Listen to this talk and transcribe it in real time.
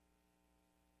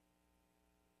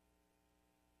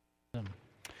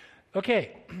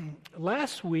Okay,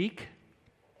 last week,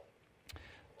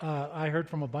 I heard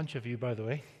from a bunch of you, by the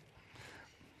way.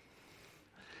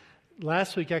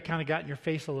 Last week, I kind of got in your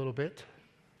face a little bit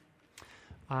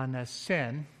on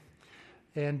sin.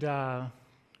 And, I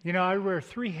wear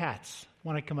three hats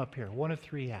when I come up here, one of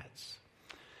three hats.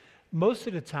 Most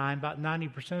of the time, about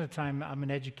 90% of the time, I'm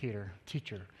an educator,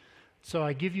 teacher. So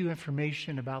I give you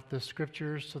information about the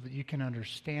scriptures so that you can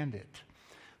understand it.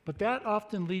 But that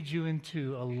often leads you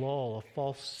into a lull, a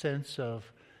false sense of,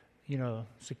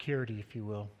 security, if you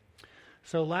will.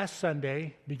 So last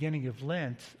Sunday, beginning of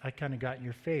Lent, I kind of got in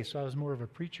your face. So I was more of a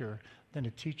preacher than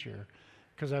a teacher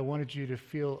because I wanted you to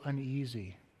feel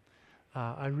uneasy.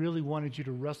 I really wanted you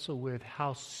to wrestle with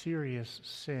how serious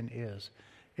sin is.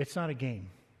 It's not a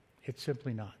game. It's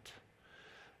simply not.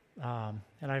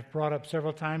 And I've brought up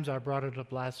several times, I brought it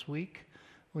up last week,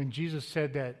 when Jesus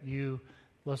said that you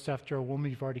lust after a woman,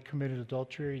 you've already committed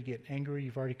adultery, you get angry,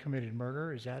 you've already committed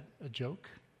murder. Is that a joke?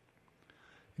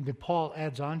 And then Paul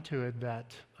adds on to it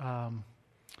that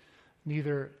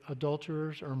neither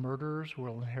adulterers or murderers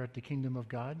will inherit the kingdom of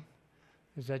God.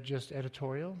 Is that just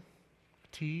editorial?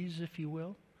 Tease, if you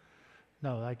will?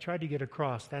 No, I tried to get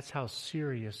across that's how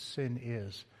serious sin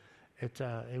is.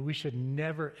 We should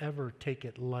never, ever take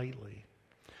it lightly.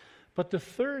 But the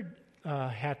third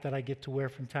hat that I get to wear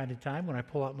from time to time when I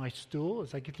pull out my stool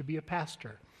is I get to be a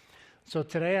pastor. So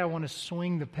today I want to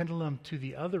swing the pendulum to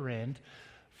the other end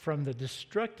from the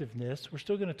destructiveness. We're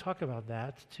still going to talk about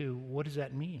that to what does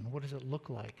that mean? What does it look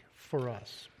like for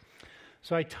us?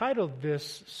 So I titled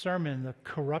this sermon, The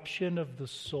Corruption of the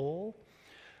Soul.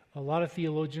 A lot of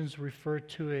theologians refer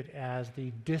to it as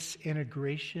the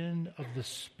disintegration of the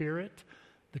spirit,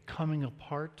 the coming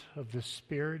apart of the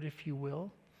spirit, if you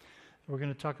will. We're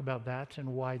going to talk about that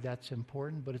and why that's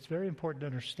important, but it's very important to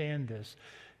understand this.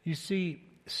 You see,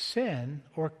 sin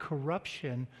or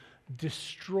corruption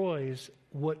destroys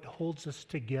what holds us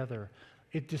together.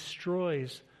 It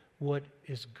destroys what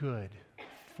is good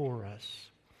for us.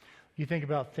 You think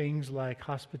about things like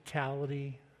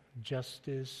hospitality,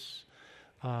 justice,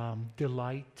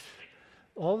 delight,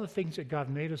 all the things that God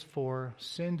made us for,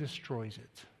 sin destroys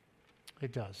it.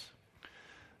 It does.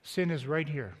 Sin is right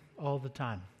here all the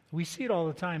time. We see it all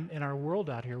the time in our world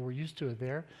out here. We're used to it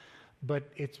there, but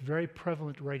it's very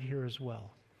prevalent right here as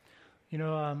well.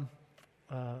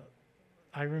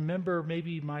 I remember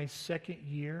maybe my second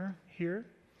year here,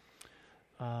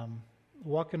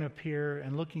 walking up here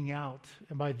and looking out,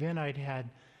 and by then I'd had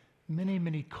many,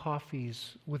 many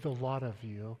coffees with a lot of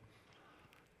you.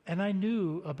 And I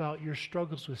knew about your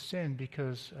struggles with sin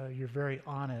because you're very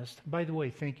honest. By the way,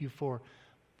 thank you for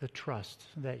the trust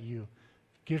that you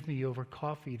give me over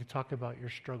coffee to talk about your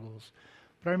struggles.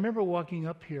 But I remember walking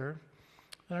up here,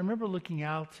 and I remember looking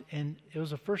out, and it was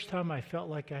the first time I felt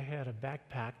like I had a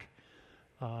backpack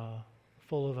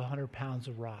full of 100 pounds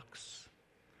of rocks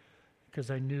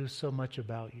because I knew so much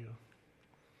about you.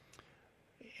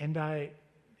 And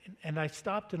I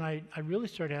stopped and I really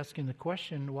started asking the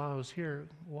question while I was here,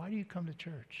 why do you come to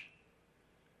church?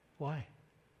 Why?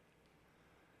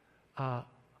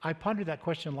 I pondered that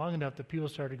question long enough that people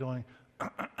started going,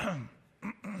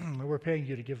 we're paying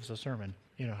you to give us a sermon.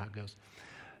 You know how it goes.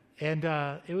 And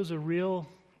it was a real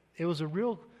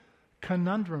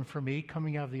conundrum for me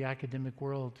coming out of the academic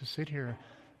world to sit here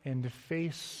and to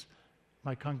face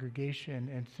my congregation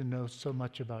and to know so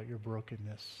much about your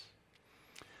brokenness.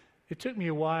 It took me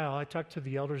a while. I talked to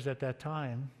the elders at that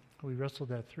time. We wrestled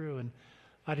that through, and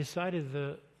I decided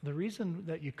the reason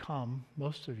that you come,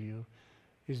 most of you,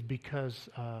 is because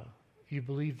you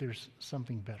believe there's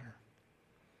something better.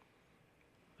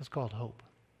 It's called hope.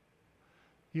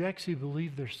 You actually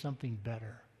believe there's something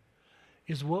better.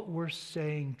 Is what we're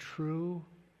saying true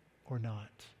or not?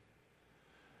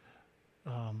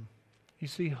 You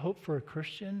see, hope for a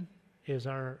Christian is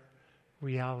our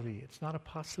reality. It's not a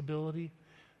possibility.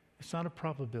 It's not a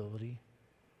probability.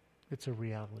 It's a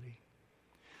reality.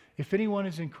 If anyone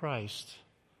is in Christ,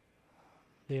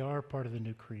 they are part of the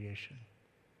new creation.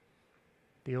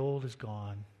 The old is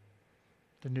gone.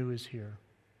 The new is here.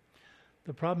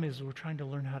 The problem is we're trying to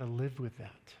learn how to live with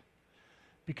that.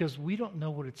 Because we don't know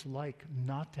what it's like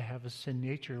not to have a sin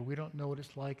nature. We don't know what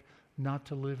it's like not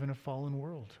to live in a fallen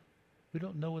world. We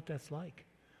don't know what that's like.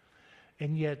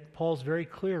 And yet, Paul's very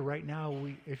clear right now,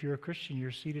 if you're a Christian,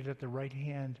 you're seated at the right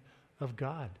hand of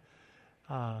God.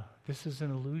 This is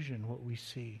an illusion, what we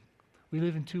see. We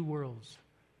live in two worlds.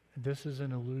 This is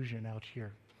an illusion out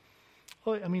here.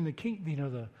 Oh, I mean,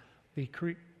 the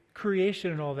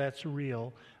creation and all that's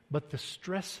real, but the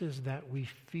stresses that we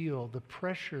feel, the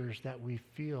pressures that we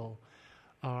feel,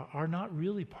 are not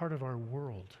really part of our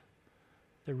world.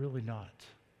 They're really not.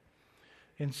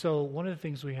 And so one of the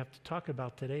things we have to talk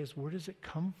about today is, where does it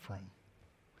come from?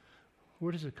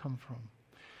 Where does it come from?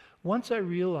 Once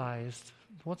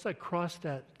I crossed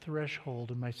that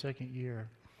threshold in my second year,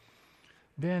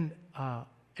 then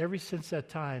ever since that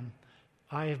time,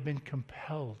 I have been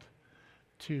compelled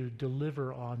to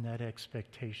deliver on that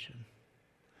expectation.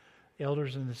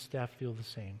 Elders and the staff feel the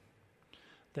same.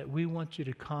 That we want you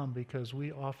to come because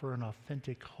we offer an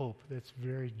authentic hope that's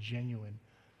very genuine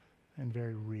and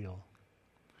very real.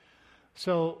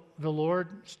 So the Lord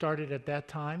started at that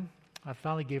time. I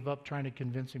finally gave up trying to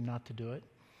convince him not to do it.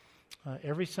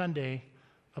 Every Sunday,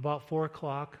 about 4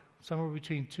 o'clock, somewhere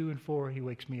between 2 and 4, he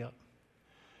wakes me up.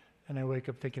 And I wake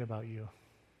up thinking about you.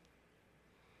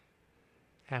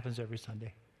 Happens every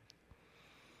Sunday.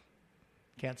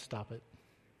 Can't stop it.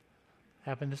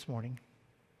 Happened this morning.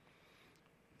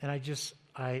 And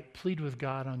I plead with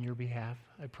God on your behalf.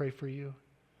 I pray for you.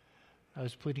 I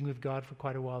was pleading with God for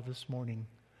quite a while this morning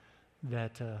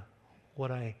that what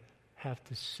I have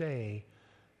to say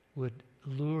would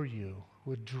lure you,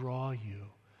 would draw you,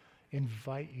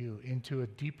 invite you into a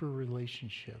deeper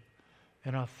relationship,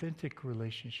 an authentic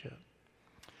relationship.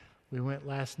 We went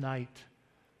last night,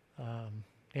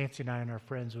 Nancy and I and our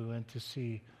friends, we went to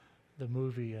see the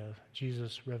movie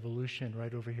Jesus Revolution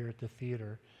right over here at the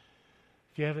theater.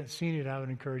 If you haven't seen it, I would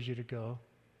encourage you to go.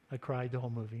 I cried the whole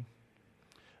movie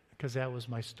because that was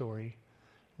my story.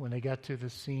 When they got to the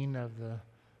scene of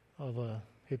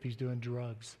hippies doing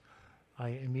drugs, I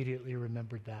immediately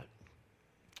remembered that.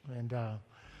 And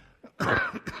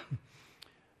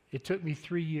it took me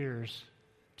 3 years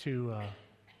to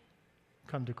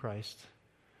come to Christ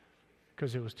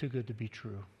because it was too good to be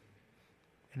true.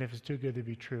 And if it's too good to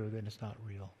be true, then it's not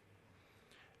real.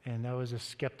 And I was a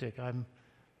skeptic. I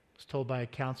was told by a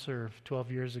counselor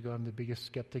 12 years ago I'm the biggest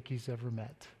skeptic he's ever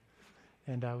met.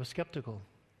 And I was skeptical.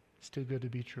 It's too good to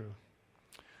be true.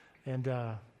 And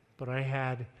but I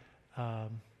had a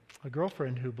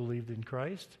girlfriend who believed in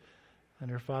Christ,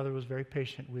 and her father was very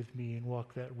patient with me and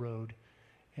walked that road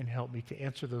and helped me to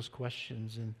answer those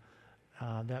questions. And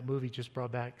that movie just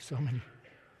brought back so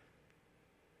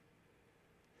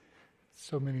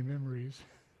many memories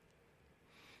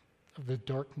of the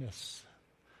darkness,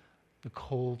 the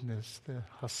coldness, the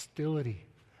hostility,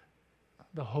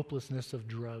 the hopelessness of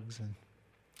drugs,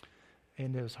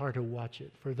 and it was hard to watch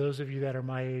it. For those of you that are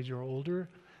my age or older,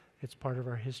 it's part of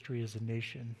our history as a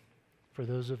nation. For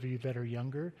those of you that are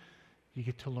younger, you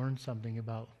get to learn something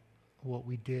about what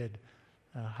we did,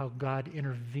 how God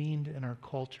intervened in our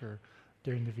culture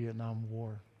during the Vietnam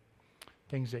War,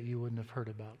 things that you wouldn't have heard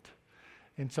about.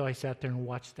 And so I sat there and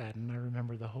watched that, and I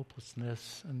remember the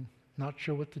hopelessness and not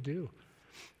sure what to do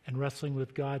and wrestling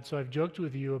with God. So I've joked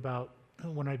with you about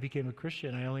when I became a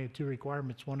Christian, I only had 2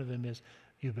 requirements. One of them is,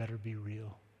 you better be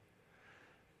real.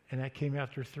 And that came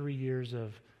after 3 years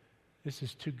of, this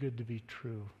is too good to be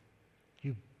true.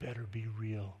 You better be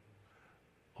real,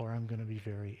 or I'm going to be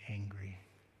very angry.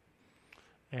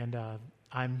 And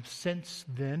I'm since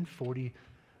then,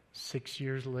 46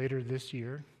 years later this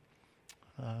year,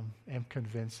 am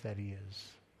convinced that he is.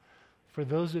 For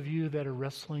those of you that are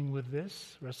wrestling with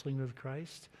this, wrestling with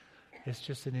Christ, it's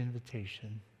just an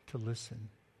invitation to listen.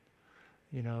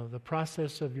 You know, the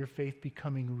process of your faith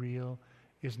becoming real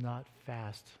is not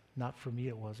fast. Not for me,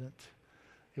 it wasn't.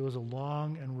 It was a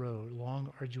long,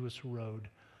 arduous road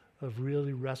of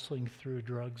really wrestling through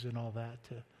drugs and all that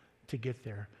to get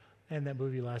there. And that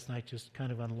movie last night just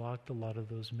kind of unlocked a lot of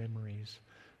those memories.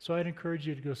 So I'd encourage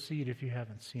you to go see it if you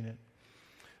haven't seen it.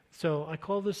 So I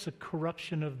call this a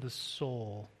corruption of the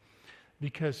soul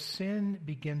because sin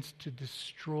begins to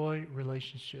destroy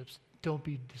relationships. Don't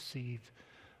be deceived.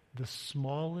 The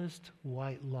smallest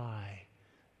white lie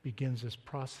begins this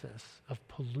process of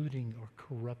polluting or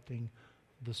corrupting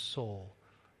the soul.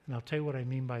 And I'll tell you what I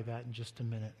mean by that in just a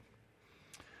minute.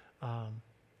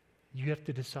 You have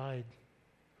to decide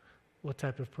what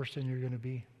type of person you're going to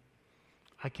be.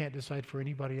 I can't decide for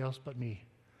anybody else but me.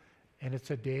 And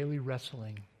it's a daily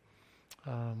wrestling.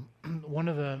 One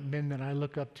of the men that I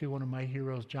look up to, one of my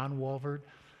heroes, John Walvoord,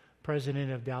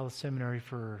 president of Dallas Seminary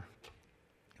for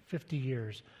 50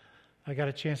 years. I got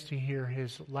a chance to hear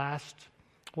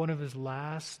one of his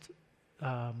last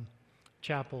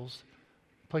chapels.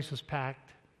 The place was packed.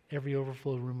 Every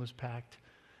overflow room was packed.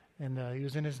 And he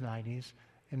was in his 90s.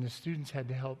 And the students had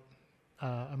to help,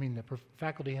 the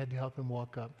faculty had to help him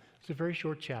walk up. It's a very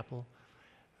short chapel.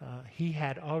 He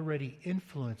had already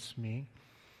influenced me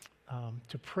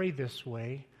to pray this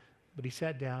way, but he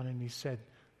sat down and he said,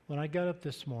 when I got up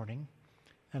this morning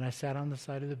and I sat on the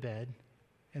side of the bed,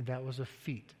 and that was a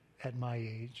feat at my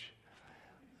age,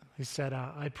 he said,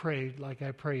 I prayed like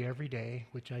I pray every day,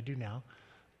 which I do now,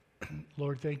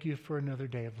 Lord, thank you for another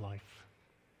day of life.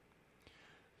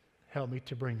 Help me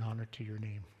to bring honor to your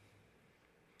name.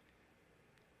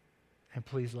 And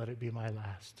please let it be my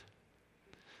last.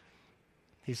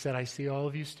 He said, I see all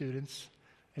of you students,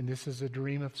 and this is a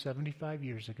dream of 75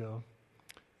 years ago,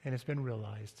 and it's been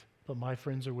realized. But my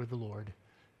friends are with the Lord,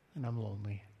 and I'm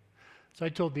lonely. So I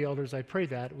told the elders, I pray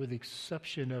that with the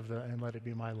exception of the, and let it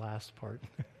be my last part.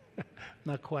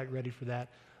 Not quite ready for that.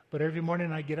 But every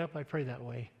morning I get up, I pray that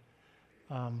way.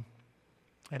 And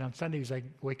on Sundays, I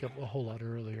wake up a whole lot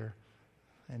earlier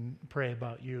and pray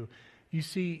about you. You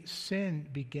see, sin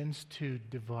begins to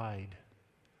divide.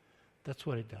 That's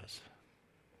what it does.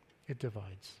 It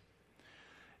divides.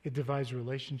 It divides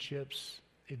relationships.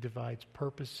 It divides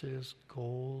purposes,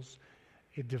 goals.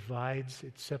 It divides,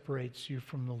 it separates you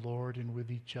from the Lord and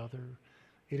with each other.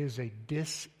 It is a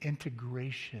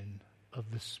disintegration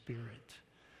of the Spirit.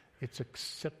 It's a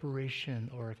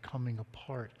separation or a coming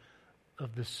apart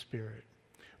of the Spirit.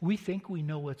 We think we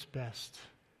know what's best.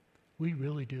 We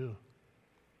really do.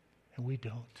 And we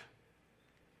don't.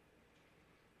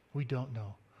 We don't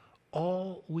know.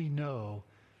 All we know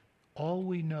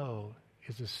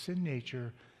is a sin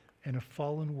nature and a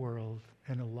fallen world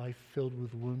and a life filled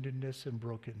with woundedness and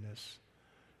brokenness.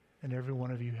 And every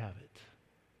one of you have it.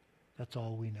 That's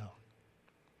all we know.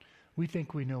 We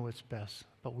think we know what's best,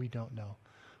 but we don't know.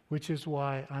 Which is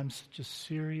why I'm such a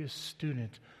serious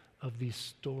student of these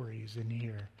stories in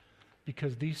here.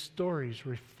 Because these stories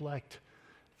reflect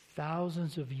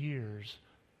thousands of years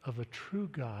of a true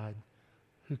God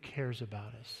who cares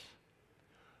about us,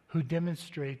 who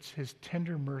demonstrates his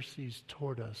tender mercies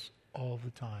toward us all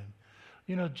the time.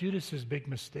 You know, Judas's big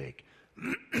mistake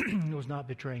was not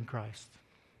betraying Christ.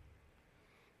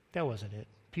 That wasn't it.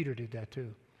 Peter did that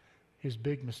too. His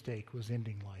big mistake was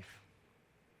ending life.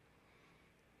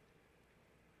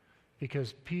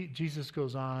 Because Jesus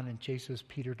goes on and chases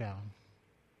Peter down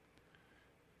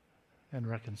and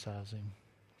reconciles him,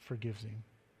 forgives him,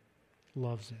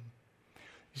 loves him.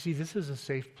 You see, this is a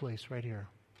safe place right here.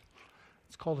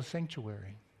 It's called a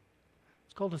sanctuary.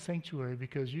 It's called a sanctuary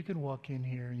because you can walk in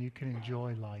here and you can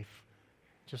enjoy life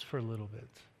just for a little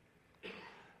bit.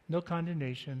 No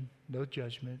condemnation, no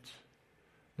judgment,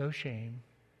 no shame.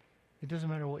 It doesn't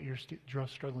matter what you're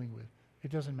struggling with.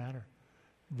 It doesn't matter.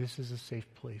 This is a safe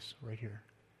place right here.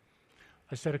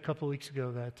 I said a couple of weeks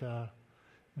ago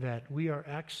that we are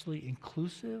actually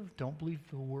inclusive. Don't believe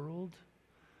the world.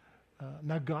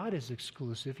 Now, God is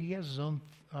exclusive. He has his own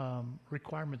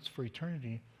requirements for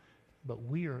eternity, but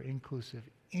we are inclusive.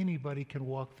 Anybody can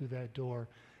walk through that door,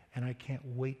 and I can't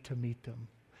wait to meet them.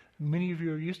 Many of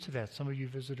you are used to that. Some of you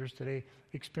visitors today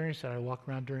experience that. I walk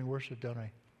around during worship, don't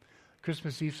I?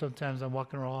 Christmas Eve, sometimes I'm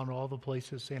walking around all the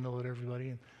places saying hello to everybody,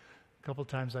 and a couple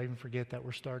times I even forget that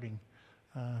we're starting.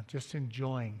 Just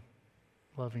enjoying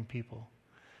loving people.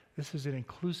 This is an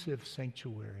inclusive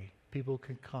sanctuary. People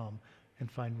can come and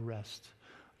find rest.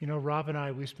 You know, Rob and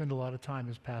I, we spend a lot of time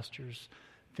as pastors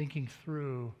thinking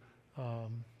through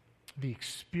the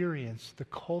experience, the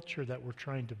culture that we're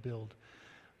trying to build.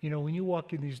 You know, when you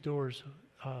walk in these doors,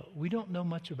 we don't know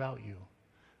much about you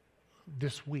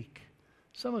this week.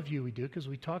 Some of you we do because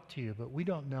we talk to you, but we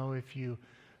don't know if you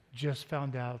just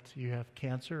found out you have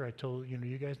cancer. I told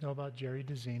you guys know about Jerry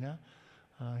DeZena.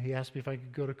 He asked me if I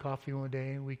could go to coffee one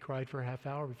day, and we cried for a half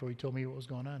hour before he told me what was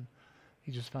going on.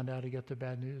 He just found out he got the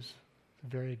bad news,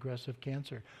 very aggressive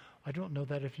cancer. I don't know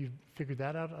that if you've figured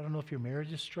that out. I don't know if your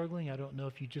marriage is struggling. I don't know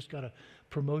if you just got a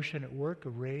promotion at work, a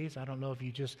raise. I don't know if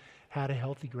you just had a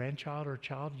healthy grandchild or a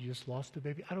child, you just lost a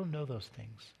baby. I don't know those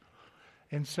things.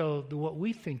 And so what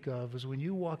we think of is when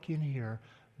you walk in here,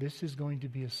 this is going to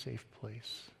be a safe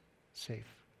place. Safe.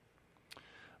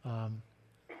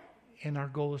 And our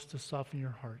goal is to soften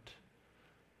your heart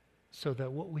so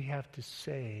that what we have to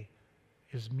say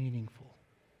is meaningful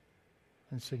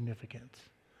and significant.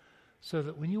 So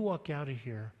that when you walk out of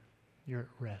here, you're at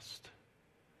rest.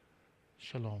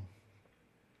 Shalom.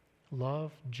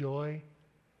 Love, joy.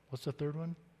 What's the third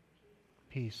one?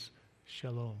 Peace.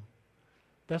 Shalom.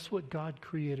 That's what God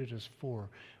created us for.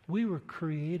 We were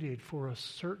created for a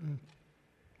certain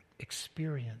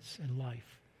experience in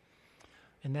life.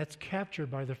 And that's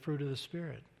captured by the fruit of the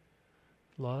Spirit.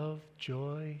 Love,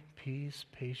 joy, peace,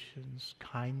 patience,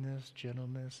 kindness,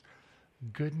 gentleness,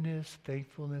 goodness,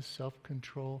 thankfulness,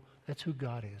 self-control. That's who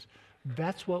God is.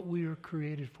 That's what we were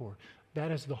created for.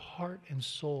 That is the heart and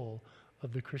soul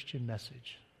of the Christian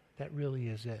message. That really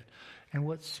is it. And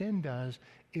what sin does,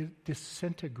 it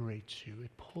disintegrates you.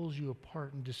 It pulls you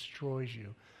apart and destroys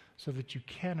you so that you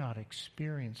cannot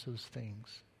experience those things.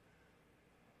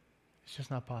 It's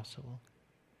just not possible.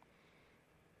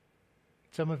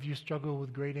 Some of you struggle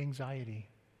with great anxiety.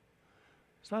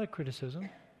 It's not a criticism.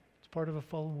 It's part of a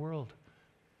fallen world.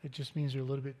 It just means you're a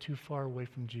little bit too far away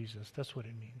from Jesus. That's what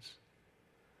it means.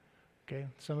 Okay?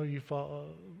 Some of you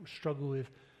struggle with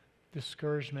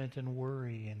discouragement and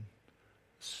worry and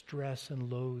stress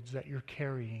and loads that you're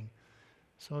carrying.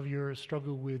 Some of you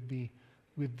struggle with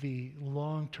the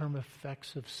long-term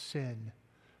effects of sin.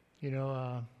 You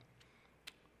know,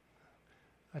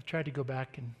 I've tried to go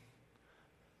back and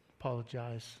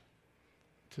apologize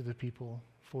to the people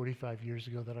 45 years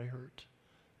ago that I hurt,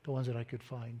 the ones that I could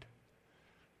find.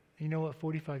 And you know what?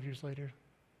 45 years later,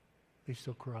 they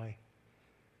still cry.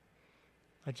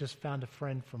 I just found a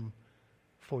friend from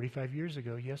 45 years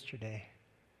ago yesterday.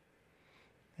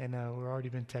 And we've already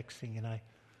been texting, and I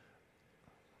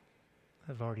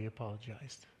have already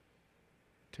apologized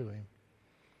to him.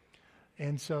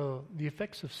 And so the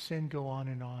effects of sin go on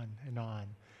and on and on.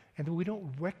 And we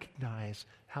don't recognize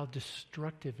how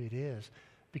destructive it is.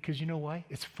 Because you know why?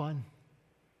 It's fun.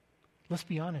 Let's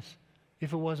be honest.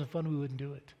 If it wasn't fun, we wouldn't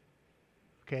do it.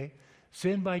 Okay?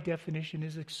 Sin by definition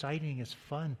is exciting, it's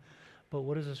fun. But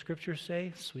what does the scripture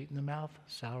say? Sweet in the mouth,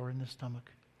 sour in the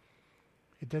stomach.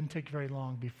 It doesn't take very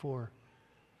long before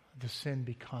the sin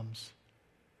becomes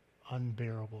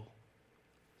unbearable,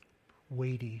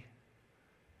 weighty.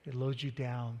 It loads you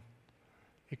down.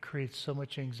 It creates so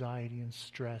much anxiety and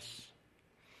stress.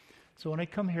 So when I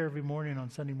come here every morning on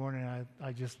Sunday morning,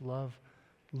 I just love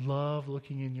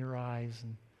looking in your eyes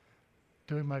and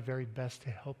doing my very best to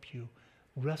help you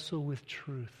wrestle with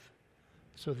truth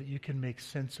so that you can make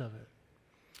sense of it.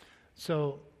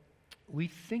 So we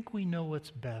think we know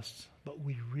what's best, but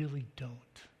we really don't.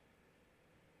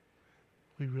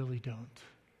 We really don't.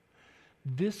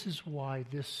 This is why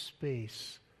this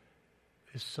space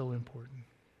is so important.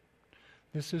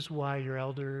 This is why your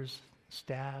elders,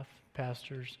 staff,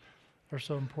 pastors are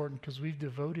so important, because we've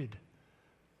devoted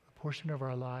a portion of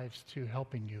our lives to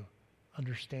helping you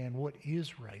understand what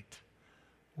is right,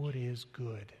 what is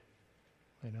good,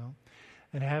 you know?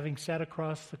 And having sat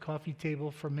across the coffee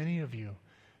table for many of you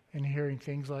and hearing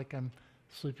things like, I'm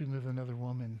sleeping with another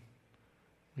woman,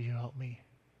 will you help me?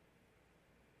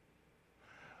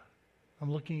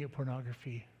 I'm looking at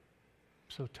pornography,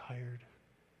 I'm so tired.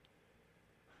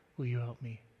 Will you help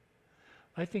me?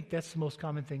 I think that's the most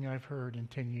common thing I've heard in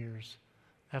 10 years.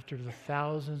 After the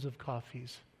thousands of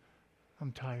coffees,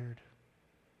 I'm tired.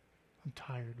 I'm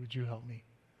tired. Would you help me?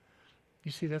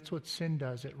 You see, that's what sin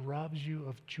does. It robs you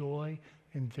of joy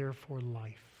and therefore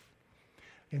life.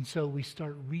 And so we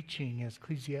start reaching, as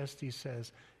Ecclesiastes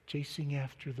says, chasing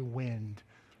after the wind,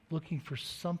 looking for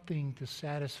something to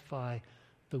satisfy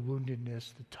the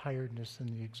woundedness, the tiredness, and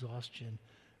the exhaustion,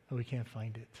 and we can't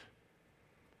find it.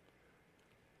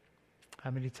 How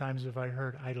many times have I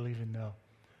heard, I don't even know.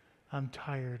 I'm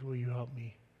tired, will you help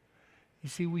me? You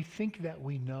see, we think that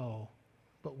we know,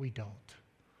 but we don't.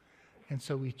 And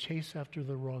so we chase after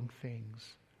the wrong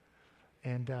things.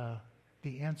 And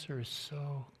the answer is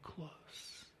so close.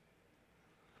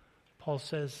 Paul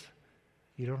says,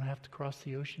 you don't have to cross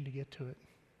the ocean to get to it.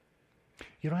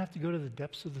 You don't have to go to the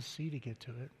depths of the sea to get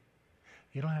to it.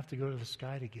 You don't have to go to the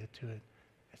sky to get to it.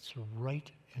 It's right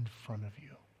in front of you.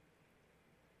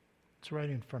 It's right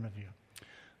in front of you.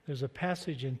 There's a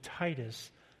passage in Titus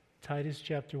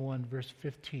chapter 1, verse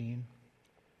 15.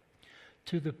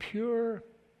 To the pure,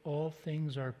 all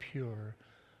things are pure,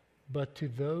 but to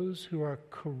those who are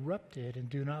corrupted and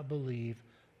do not believe,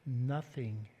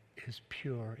 nothing is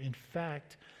pure. In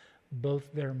fact, both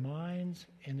their minds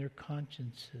and their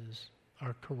consciences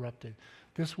are corrupted.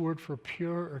 This word for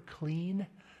pure or clean,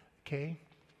 okay,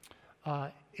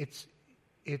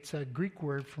 it's a Greek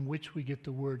word from which we get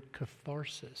the word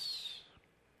catharsis.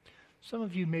 Some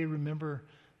of you may remember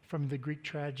from the Greek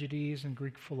tragedies and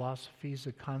Greek philosophies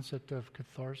the concept of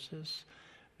catharsis.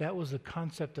 That was the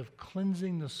concept of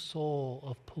cleansing the soul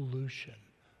of pollution,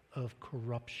 of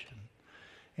corruption.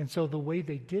 And so the way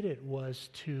they did it was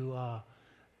to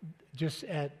just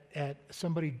at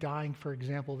somebody dying, for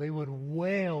example, they would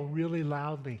wail really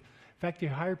loudly. In fact, they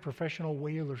hired professional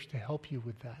wailers to help you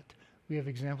with that. We have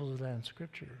examples of that in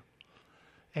Scripture.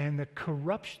 And the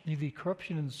corruption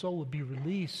in the soul would be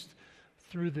released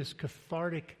through this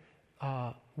cathartic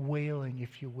wailing,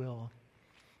 if you will.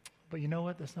 But you know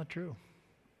what? That's not true.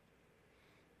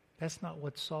 That's not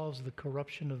what solves the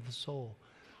corruption of the soul.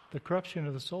 The corruption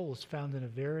of the soul is found in a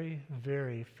very,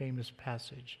 very famous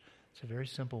passage. It's a very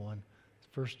simple one.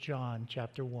 It's 1 John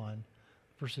chapter 1,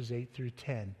 verses 8 through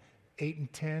 10. 8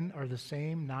 and 10 are the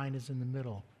same. 9 is in the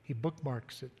middle. He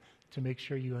bookmarks it to make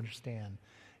sure you understand.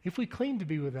 If we claim to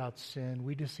be without sin,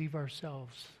 we deceive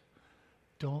ourselves.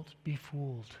 Don't be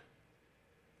fooled.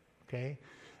 Okay?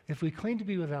 If we claim to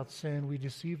be without sin, we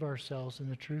deceive ourselves and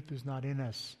the truth is not in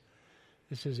us.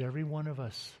 It says every one of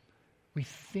us, we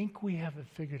think we have it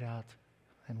figured out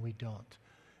and we don't.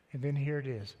 And then here it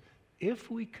is.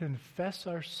 If we confess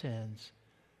our sins,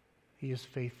 he is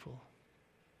faithful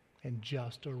and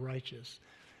just or righteous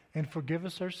and forgive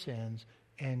us our sins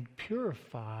and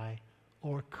purify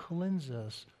or cleanse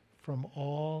us from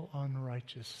all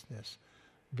unrighteousness.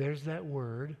 There's that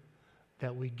word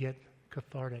that we get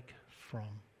cathartic from.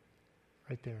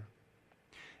 Right there.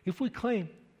 If we claim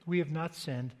we have not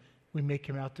sinned, we make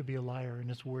him out to be a liar and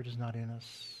his word is not in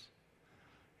us.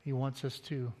 He wants us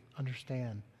to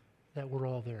understand that we're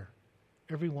all there.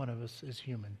 Every one of us is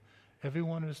human. Every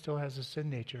one of us still has a sin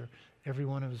nature. Every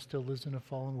one of us still lives in a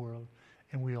fallen world.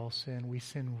 And we all sin. We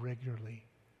sin regularly.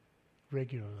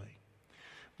 Regularly.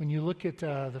 When you look at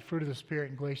the fruit of the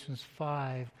Spirit in Galatians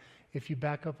 5, if you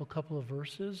back up a couple of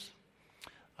verses,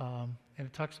 and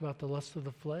it talks about the lust of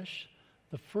the flesh,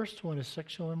 the first one is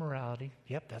sexual immorality.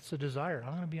 Yep, that's a desire.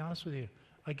 I'm going to be honest with you.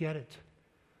 I get it.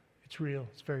 It's real.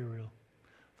 It's very real.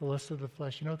 The lust of the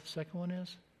flesh. You know what the second one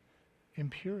is?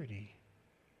 Impurity.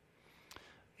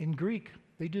 In Greek,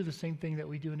 they do the same thing that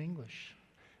we do in English.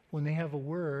 When they have a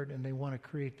word and they want to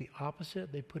create the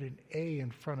opposite, they put an A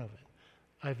in front of it.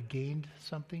 I've gained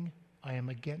something. I am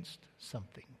against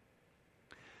something.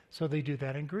 So they do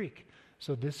that in Greek.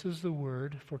 So this is the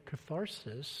word for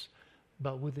catharsis,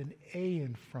 but with an A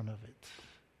in front of it.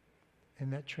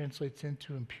 And that translates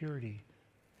into impurity.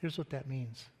 Here's what that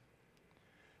means.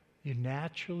 You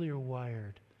naturally are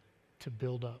wired to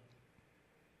build up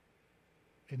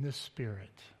in the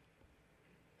spirit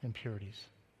impurities.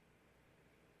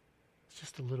 It's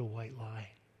just a little white lie.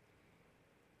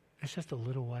 It's just a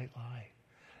little white lie.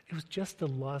 It was just a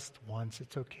lust once.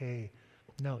 It's okay.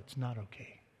 No, it's not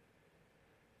okay.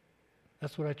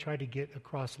 That's what I tried to get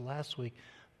across last week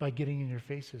by getting in your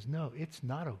faces. No, it's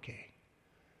not okay.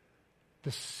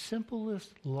 The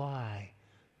simplest lie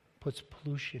puts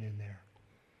pollution in there.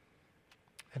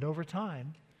 And over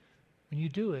time, when you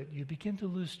do it, you begin to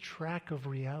lose track of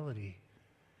reality.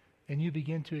 And you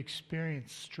begin to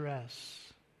experience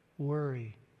stress,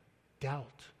 worry,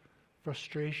 doubt,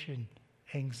 frustration,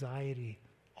 anxiety,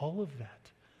 all of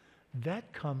that.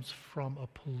 That comes from a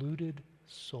polluted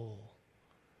soul,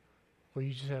 where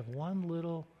you just have one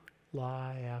little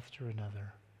lie after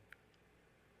another.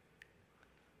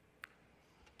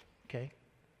 Okay?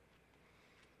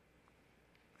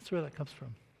 That's where that comes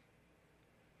from.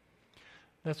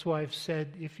 That's why I've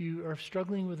said, if you are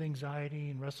struggling with anxiety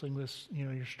and wrestling with,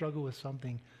 your struggle with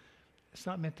something, it's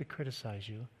not meant to criticize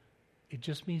you. It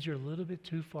just means you're a little bit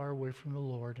too far away from the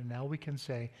Lord, and now we can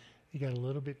say, you got a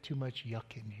little bit too much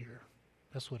yuck in here.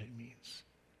 That's what it means.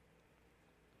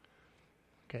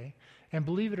 Okay? And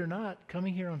believe it or not,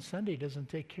 coming here on Sunday doesn't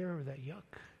take care of that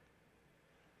yuck.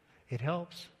 It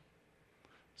helps.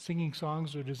 Singing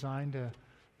songs are designed to,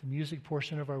 the music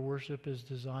portion of our worship is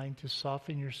designed to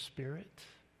soften your spirit.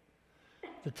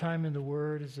 The time in the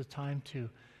Word is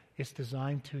it's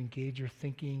designed to engage your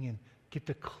thinking and get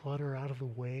the clutter out of the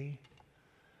way.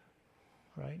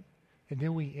 Right? And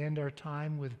then we end our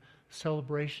time with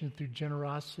celebration through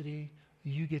generosity.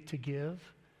 You get to give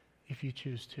if you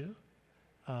choose to.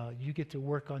 You get to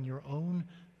work on your own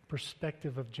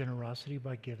perspective of generosity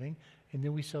by giving. And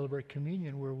then we celebrate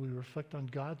communion where we reflect on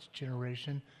God's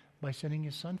generation by sending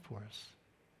his Son for us.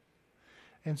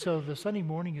 And so the Sunday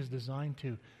morning is designed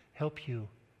to help you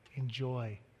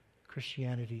enjoy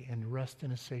Christianity and rest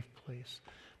in a safe place.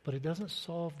 But it doesn't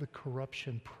solve the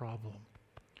corruption problem.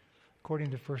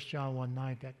 According to 1 John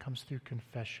 1:9, that comes through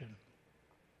confession.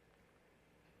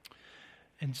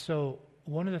 And so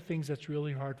one of the things that's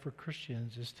really hard for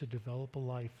Christians is to develop a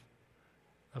life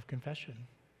of confession.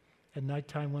 At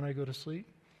nighttime when I go to sleep,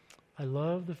 I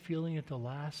love the feeling at the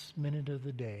last minute of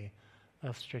the day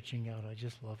of stretching out. I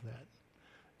just love that.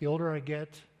 The older I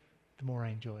get, the more I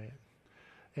enjoy it.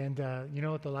 And you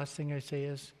know what the last thing I say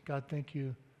is, God, thank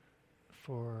you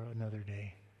for another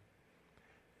day.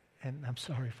 And I'm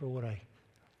sorry for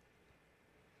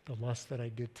the lust that I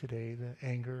did today, the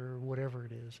anger, whatever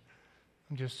it is.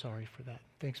 I'm just sorry for that.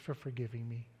 Thanks for forgiving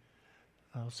me.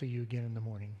 I'll see you again in the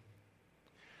morning.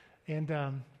 And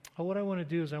what I want to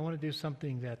do is I want to do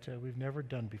something that we've never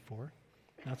done before,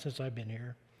 not since I've been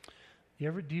here.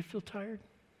 Do you feel tired?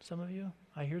 Some of you?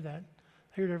 I hear that.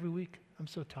 I hear it every week. I'm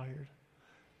so tired.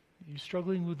 You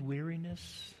struggling with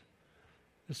weariness,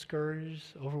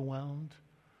 discouraged, overwhelmed,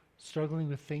 struggling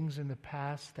with things in the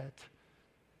past that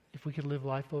if we could live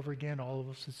life over again, all of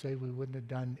us would say we wouldn't have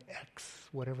done X,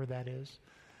 whatever that is,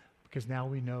 because now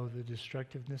we know the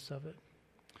destructiveness of it.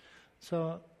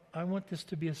 So I want this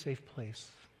to be a safe place.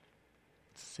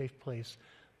 It's a safe place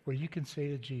where you can say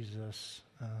to Jesus,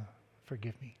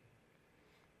 forgive me.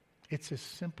 It's as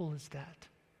simple as that.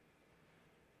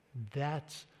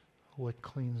 That's what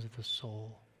cleans the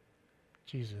soul.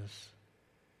 Jesus,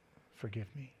 forgive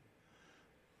me.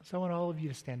 So I want all of you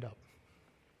to stand up.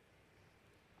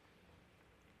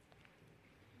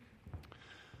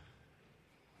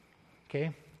 Okay,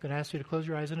 I'm going to ask you to close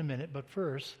your eyes in a minute, but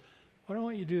first, what I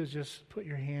want you to do is just put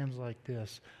your hands like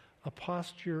this, a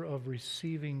posture of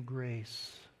receiving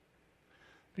grace,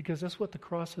 because that's what the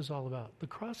cross is all about. The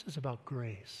cross is about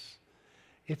grace.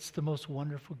 It's the most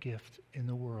wonderful gift in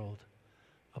the world,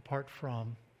 apart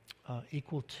from,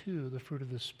 equal to the fruit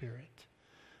of the Spirit.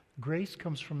 Grace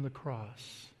comes from the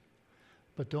cross,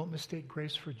 but don't mistake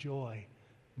grace for joy.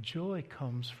 Joy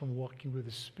comes from walking with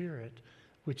the Spirit,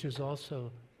 which is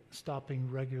also stopping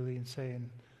regularly and saying,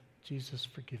 Jesus,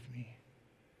 forgive me.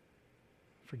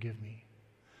 Forgive me.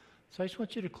 So I just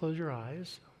want you to close your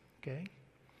eyes, okay?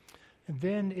 And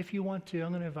then if you want to, I'm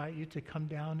going to invite you to come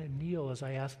down and kneel as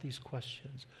I ask these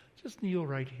questions. Just kneel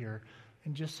right here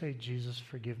and just say, Jesus,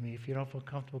 forgive me. If you don't feel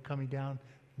comfortable coming down,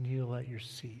 kneel at your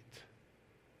seat.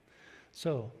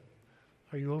 So,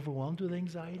 are you overwhelmed with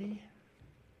anxiety?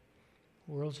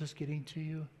 The world's just getting to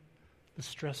you. The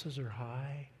stresses are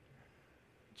high.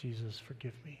 Jesus,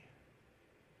 forgive me.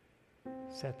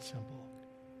 It's that simple.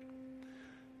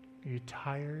 Are you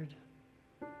tired,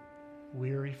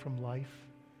 weary from life?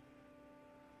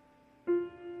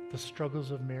 The struggles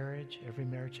of marriage, every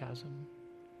marriage has them.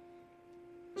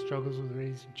 Struggles with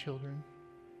raising children.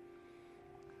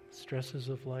 Stresses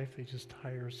of life, they just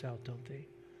tire us out, don't they?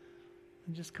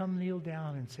 And just come kneel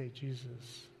down and say,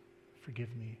 Jesus,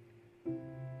 forgive me.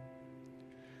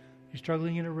 You're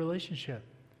struggling in a relationship.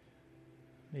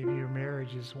 Maybe your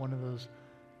marriage is one of those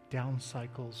down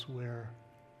cycles where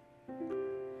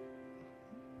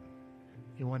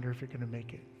you wonder if you're going to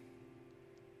make it.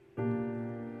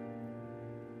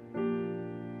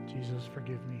 Jesus,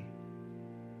 forgive me.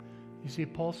 You see,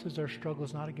 Paul says our struggle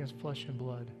is not against flesh and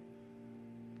blood.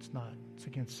 It's not. It's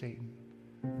against Satan.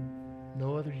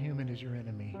 No other human is your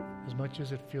enemy, as much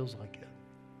as it feels like it.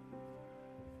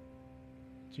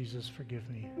 Jesus, forgive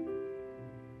me.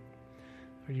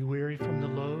 Are you weary from the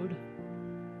load?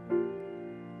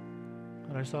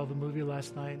 When I saw the movie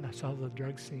last night and I saw the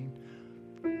drug scene,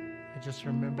 I just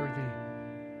remember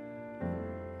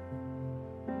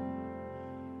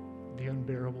the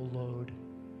unbearable load.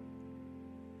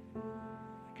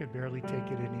 I could barely take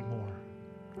it anymore.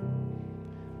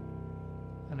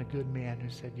 And a good man who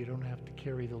said, you don't have to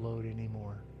carry the load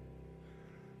anymore.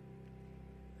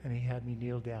 And he had me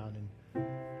kneel down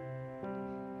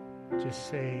and just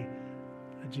say,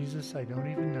 Jesus, I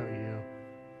don't even know you,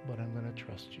 but I'm going to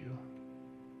trust you.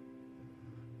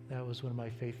 That was when my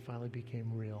faith finally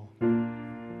became real.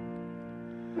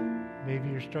 Maybe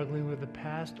you're struggling with the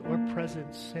past or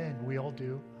present sin. We all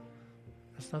do.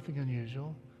 That's nothing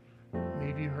unusual.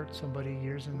 Maybe you hurt somebody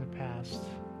years in the past.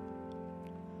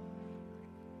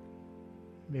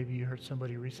 Maybe you hurt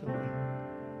somebody recently.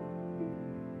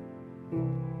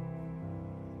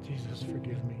 Jesus,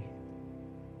 forgive me.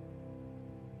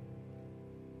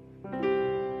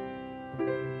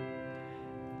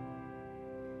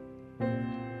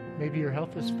 Maybe your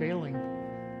health is failing.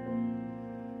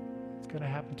 It's going to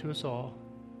happen to us all.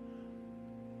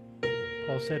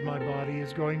 Paul said, my body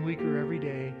is growing weaker every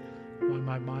day while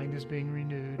my mind is being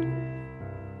renewed.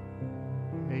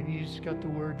 Maybe you just got the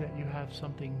word that you have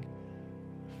something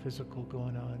physical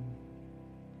going on.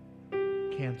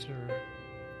 Cancer.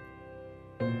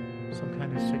 Some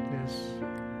kind of sickness.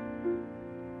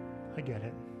 I get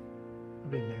it.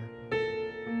 I've been there.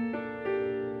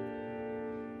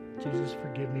 Jesus,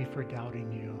 forgive me for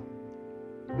doubting you.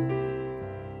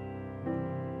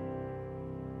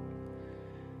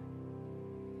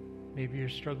 Maybe you're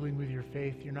struggling with your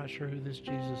faith. You're not sure who this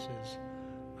Jesus is.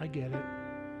 I get it.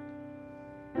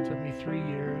 It took me 3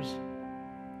 years.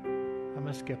 I'm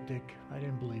a skeptic. I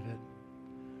didn't believe it.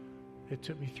 It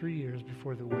took me 3 years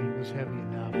before the weight was heavy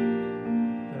enough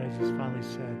that I just finally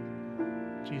said,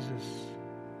 Jesus,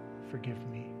 forgive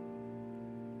me.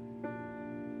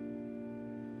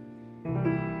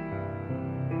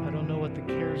 I don't know what the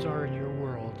cares are in your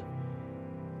world,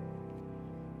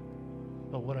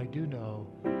 but what I do know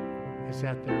is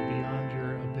that they're beyond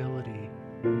your ability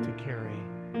to carry.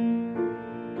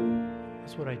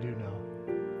 That's what I do know.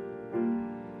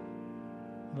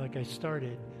 Like I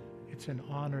started, it's an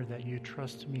honor that you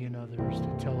trust me and others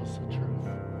to tell us the truth,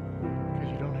 because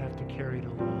you don't have to carry it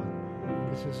alone.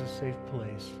 This is a safe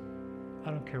place.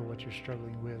 I don't care what you're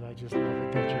struggling with. I just love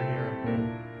it that you're here.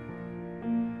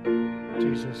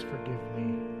 Jesus, forgive me.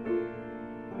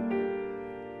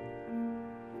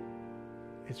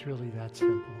 It's really that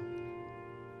simple.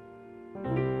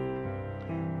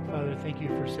 Father, thank you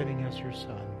for sending us your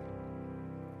Son.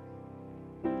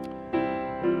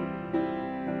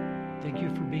 Thank you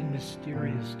for being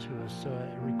mysterious to us, so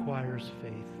it requires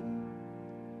faith.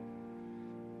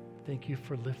 Thank you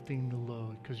for lifting the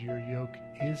load, because your yoke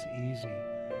is easy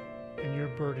and your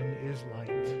burden is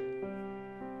light.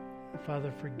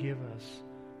 Father, forgive us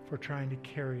for trying to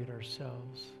carry it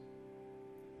ourselves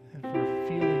and for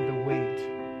feeling the weight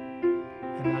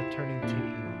and not turning to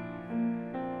you.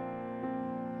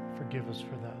 Forgive us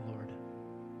for that, Lord.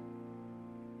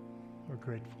 We're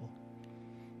grateful.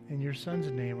 In your Son's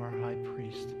name, our high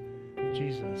priest,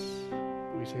 Jesus,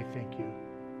 we say thank you.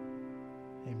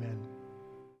 Amen.